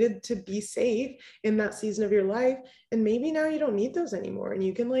you needed to be safe in that season of your life. And maybe now you don't need those anymore and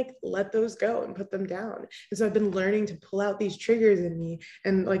you can like let those go and put them down. And so I've been learning to pull out these triggers in me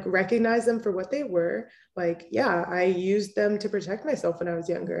and like recognize them for what they were. Like, yeah, I used them to protect myself when I was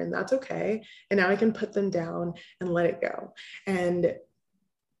younger, and that's okay. And now I can put them down and let it go and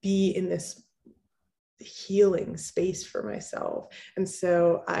be in this healing space for myself. And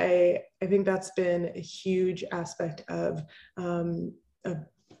so I think that's been a huge aspect of a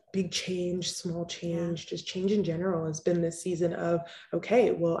big change, small change, just change in general has been this season of,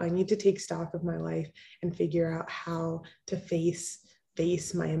 okay, well, I need to take stock of my life and figure out how to face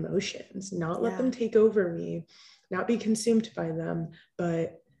my emotions, not let them take over me, not be consumed by them,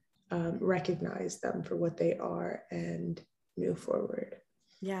 but recognize them for what they are and move forward.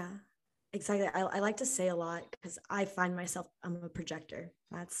 Yeah. Exactly. I like to say a lot because I find myself, I'm a projector.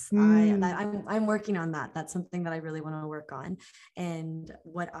 I'm working on that. That's something that I really want to work on. And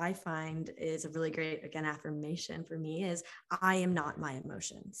what I find is a really great, again, affirmation for me is I am not my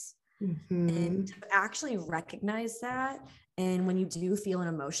emotions. And to actually recognize that. And when you do feel an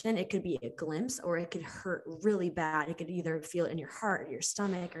emotion, it could be a glimpse or it could hurt really bad. It could either feel it in your heart or your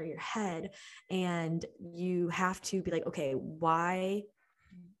stomach or your head. And you have to be like, okay, why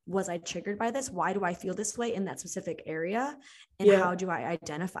was I triggered by this? Why do I feel this way in that specific area? And how do I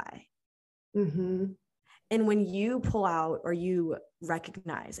identify? And when you pull out or you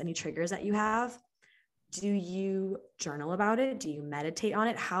recognize any triggers that you have, do you journal about it? Do you meditate on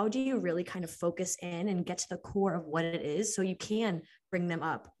it? How do you really kind of focus in and get to the core of what it is so you can bring them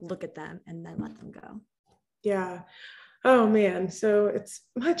up, look at them, and then let them go? Yeah. Oh man, so it's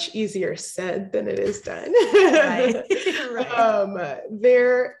much easier said than it is done. Right.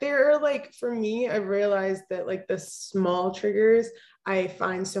 There are like, for me, I've realized that like the small triggers I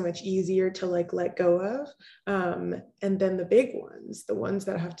find so much easier to like let go of. And then the big ones, the ones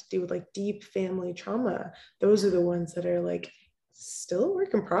that have to do with like deep family trauma, those are the ones that are like still a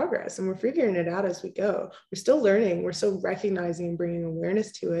work in progress, and we're figuring it out as we go. We're still learning. We're still recognizing and bringing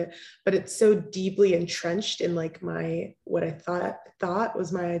awareness to it, but it's so deeply entrenched in like what I thought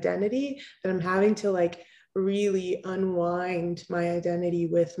was my identity, that I'm having to like really unwind my identity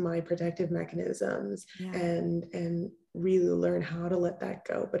with my protective mechanisms, and really learn how to let that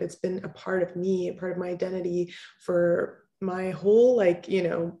go. But it's been a part of me, a part of my identity for my whole, like, you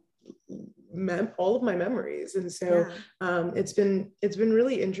know, all of my memories. And so it's been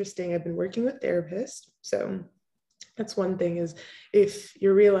really interesting. I've been working with therapists. So that's one thing, is if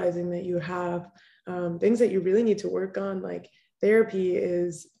you're realizing that you have things that you really need to work on, like therapy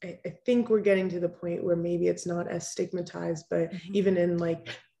is, I think we're getting to the point where maybe it's not as stigmatized, but even in like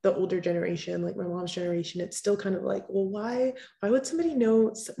the older generation, like my mom's generation, it's still kind of like, well, why would somebody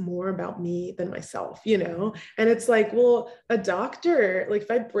know more about me than myself, you know? And it's like, well, a doctor, like if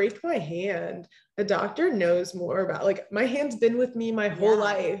I break my hand, a doctor knows more about, like, my hand's been with me my whole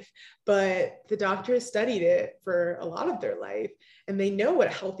life, but the doctor has studied it for a lot of their life, and they know what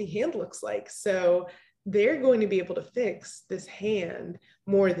a healthy hand looks like. So they're going to be able to fix this hand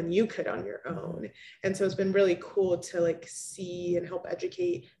more than you could on your own. And so it's been really cool to like see and help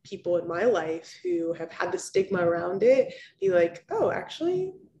educate people in my life who have had the stigma around it, be like, oh,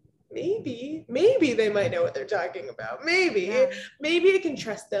 actually, maybe they might know what they're talking about. Maybe I can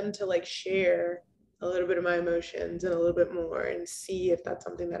trust them to like share a little bit of my emotions and a little bit more, and see if that's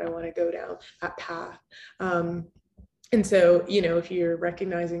something that I want to go down that path. And so, you know, if you're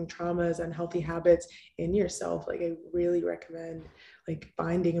recognizing traumas and unhealthy habits in yourself, like I really recommend like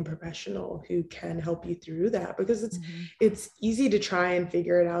finding a professional who can help you through that, because it's easy to try and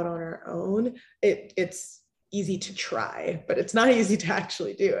figure it out on our own. It's easy to try, but it's not easy to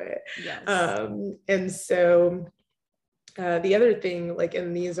actually do it. And so the other thing, like,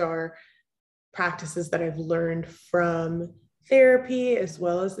 and these are practices that I've learned from therapy, as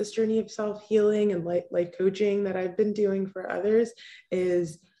well as this journey of self-healing and life coaching that I've been doing for others,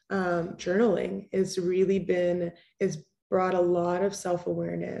 is journaling is brought a lot of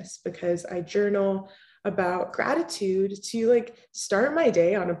self-awareness, because I journal about gratitude to like start my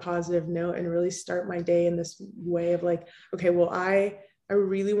day on a positive note, and really start my day in this way of like, okay, well, I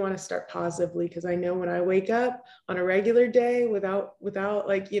really want to start positively, because I know when I wake up on a regular day without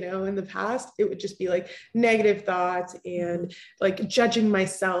like, you know, in the past, it would just be like negative thoughts and like judging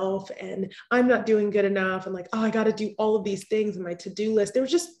myself, and I'm not doing good enough, and like, oh, I got to do all of these things in my to-do list. There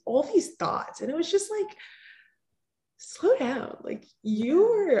was just all these thoughts, and it was just like, slow down. Like,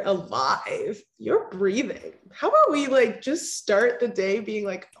 you're alive, you're breathing. How about we like just start the day being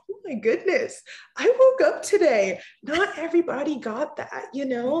like, oh my goodness, I woke up today. Not everybody got that, you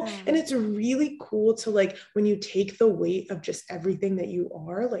know? And it's really cool to like, when you take the weight of just everything that you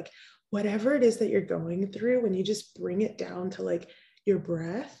are, like whatever it is that you're going through, when you just bring it down to like your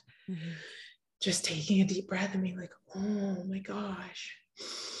breath, just taking a deep breath and being like, oh my gosh,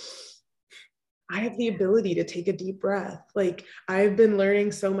 I have the ability to take a deep breath. Like, I've been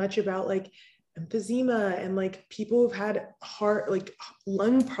learning so much about like emphysema and like people who've had heart, like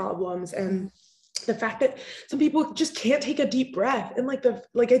lung problems, and the fact that some people just can't take a deep breath. And like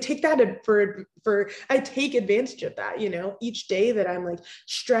I take that I take advantage of that, you know, each day that I'm like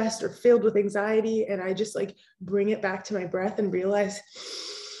stressed or filled with anxiety, and I just like bring it back to my breath and realize,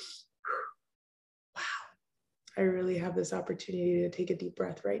 I really have this opportunity to take a deep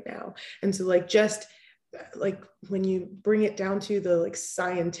breath right now. And so like, just like when you bring it down to the like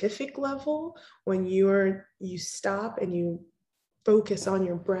scientific level, when you stop and you focus on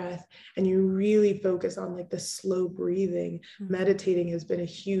your breath, and you really focus on like the slow breathing, meditating has been a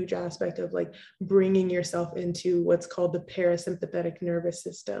huge aspect of like bringing yourself into what's called the parasympathetic nervous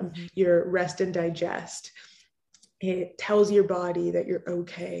system, your rest and digest. It tells your body that you're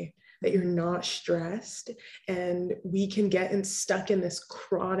okay, that you're not stressed. And we can get stuck in this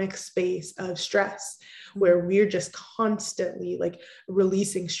chronic space of stress where we're just constantly like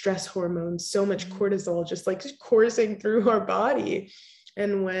releasing stress hormones, so much cortisol, just like coursing through our body.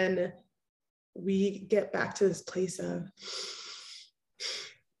 And when we get back to this place of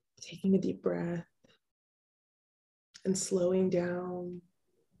taking a deep breath and slowing down,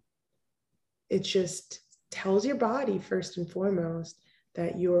 it just tells your body first and foremost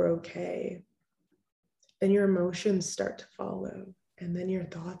that you're okay. Then your emotions start to follow, and then your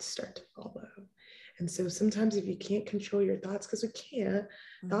thoughts start to follow. And so sometimes if you can't control your thoughts, because we can't,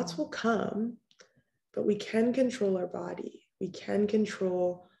 thoughts will come, but we can control our body. We can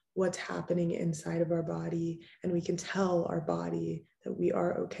control what's happening inside of our body, and we can tell our body that we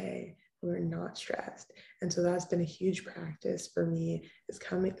are okay. We're not stressed. And so that's been a huge practice for me, is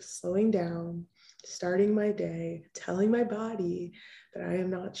slowing down, starting my day, telling my body that I am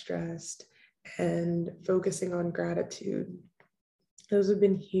not stressed, and focusing on gratitude. Those have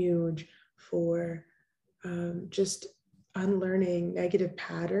been huge for just unlearning negative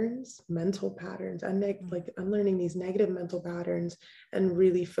patterns, mental patterns, like unlearning these negative mental patterns and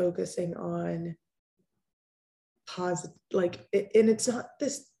really focusing on positive, and it's not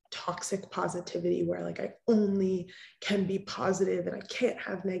this toxic positivity where like I only can be positive and I can't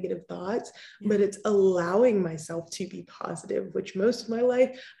have negative thoughts, but it's allowing myself to be positive, which most of my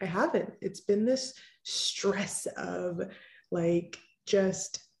life I haven't. It's been this stress of like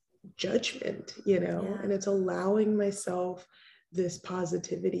just judgment, and it's allowing myself this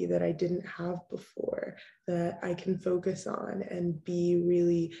positivity that I didn't have before, that I can focus on and be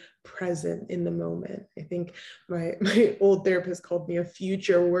really present in the moment. I think my old therapist called me a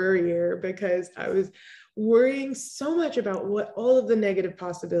future worrier because I was worrying so much about what all of the negative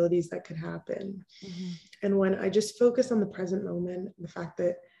possibilities that could happen. And when I just focus on the present moment, the fact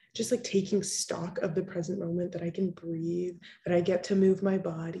that just like taking stock of the present moment, that I can breathe, that I get to move my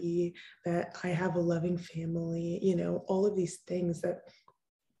body, that I have a loving family, all of these things that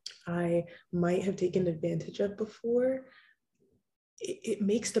I might have taken advantage of before, it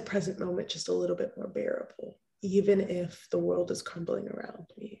makes the present moment just a little bit more bearable, even if the world is crumbling around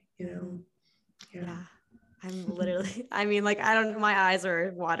me, Yeah. I'm literally, I mean, like, I don't, my eyes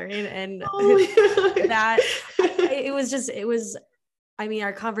are watering, and I mean,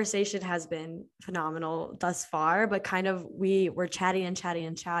 our conversation has been phenomenal thus far, but kind of we were chatting and chatting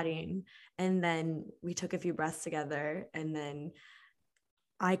and chatting. And then we took a few breaths together, and then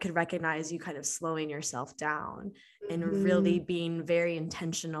I could recognize you kind of slowing yourself down and really being very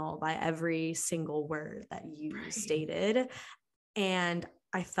intentional by every single word that you stated. And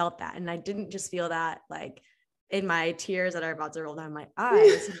I felt that. And I didn't just feel that like in my tears that are about to roll down my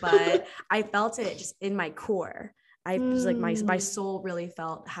eyes, but I felt it just in my core. I was like, my soul really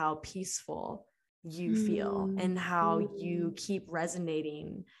felt how peaceful you feel and how you keep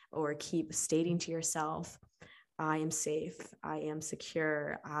resonating or keep stating to yourself, I am safe, I am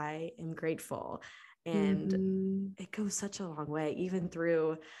secure, I am grateful. And it goes such a long way, even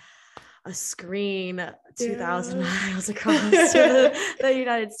through a screen 2,000 miles across to the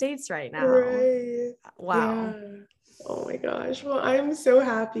United States right now. Right. Wow. Yeah. Oh my gosh. Well, I'm so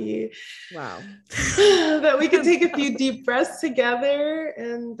happy. Wow. That we could take a few deep breaths together,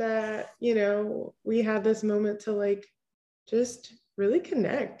 and that, we had this moment to like just really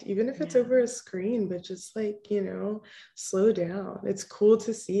connect, even if it's over a screen, but just like, slow down. It's cool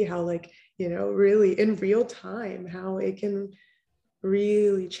to see how like, really in real time, how it can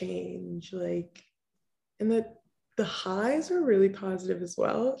really change, like, and that the highs are really positive as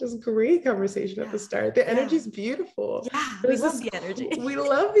well. Just great conversation at the start. The energy is beautiful. Yeah, we love the energy. We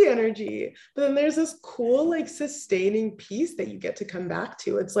love the energy. But then there's this cool, like, sustaining piece that you get to come back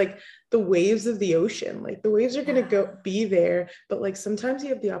to. It's like the waves of the ocean. Like the waves are going to be there, but like sometimes you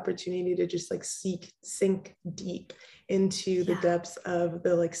have the opportunity to just like sink deep into the depths of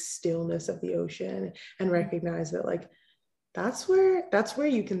the like stillness of the ocean and recognize that like that's where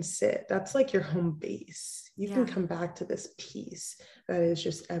you can sit. That's like your home base. You can come back to this peace that is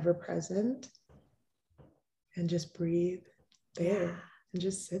just ever present, and just breathe there and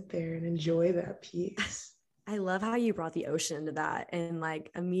just sit there and enjoy that peace. I love how you brought the ocean into that. And like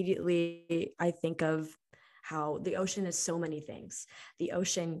immediately I think of how the ocean is so many things. The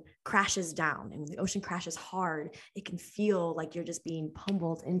ocean crashes down, and when the ocean crashes hard, it can feel like you're just being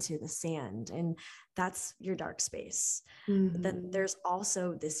pummeled into the sand, and that's your dark space. But then there's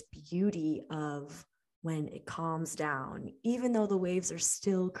also this beauty of when it calms down, even though the waves are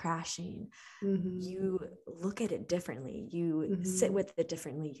still crashing, you look at it differently. You sit with it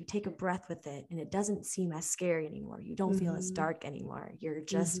differently. You take a breath with it, and it doesn't seem as scary anymore. You don't feel as dark anymore. You're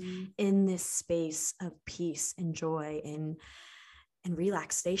just in this space of peace and joy and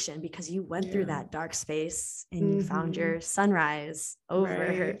relaxation, because you went through that dark space and you found your sunrise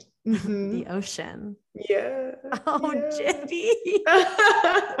over the ocean. Jibby.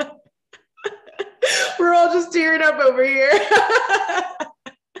 We're all just tearing up over here.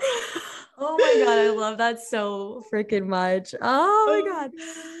 Oh my God, I love that so freaking much. Oh my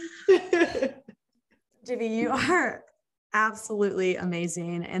God. Jibby, you are absolutely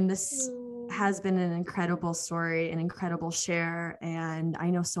amazing. And this has been an incredible story, an incredible share. And I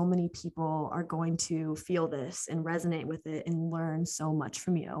know so many people are going to feel this and resonate with it and learn so much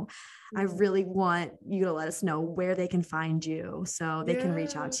from you. I really want you to let us know where they can find you so they can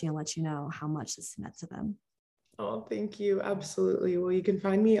reach out to you and let you know how much this meant to them. Oh, thank you. Absolutely. Well, you can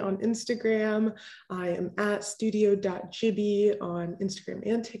find me on Instagram. I am at studio.jibby on Instagram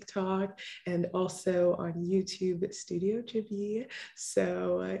and TikTok, and also on YouTube, Studio Jibby.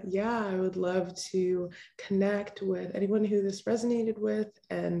 So, yeah, I would love to connect with anyone who this resonated with.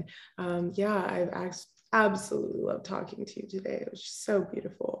 And yeah, I've absolutely loved talking to you today. It was just so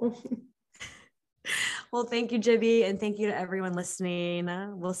beautiful. Well, thank you, Jibby, and thank you to everyone listening.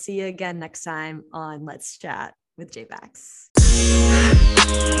 We'll see you again next time on Let's Chat with J-Bax.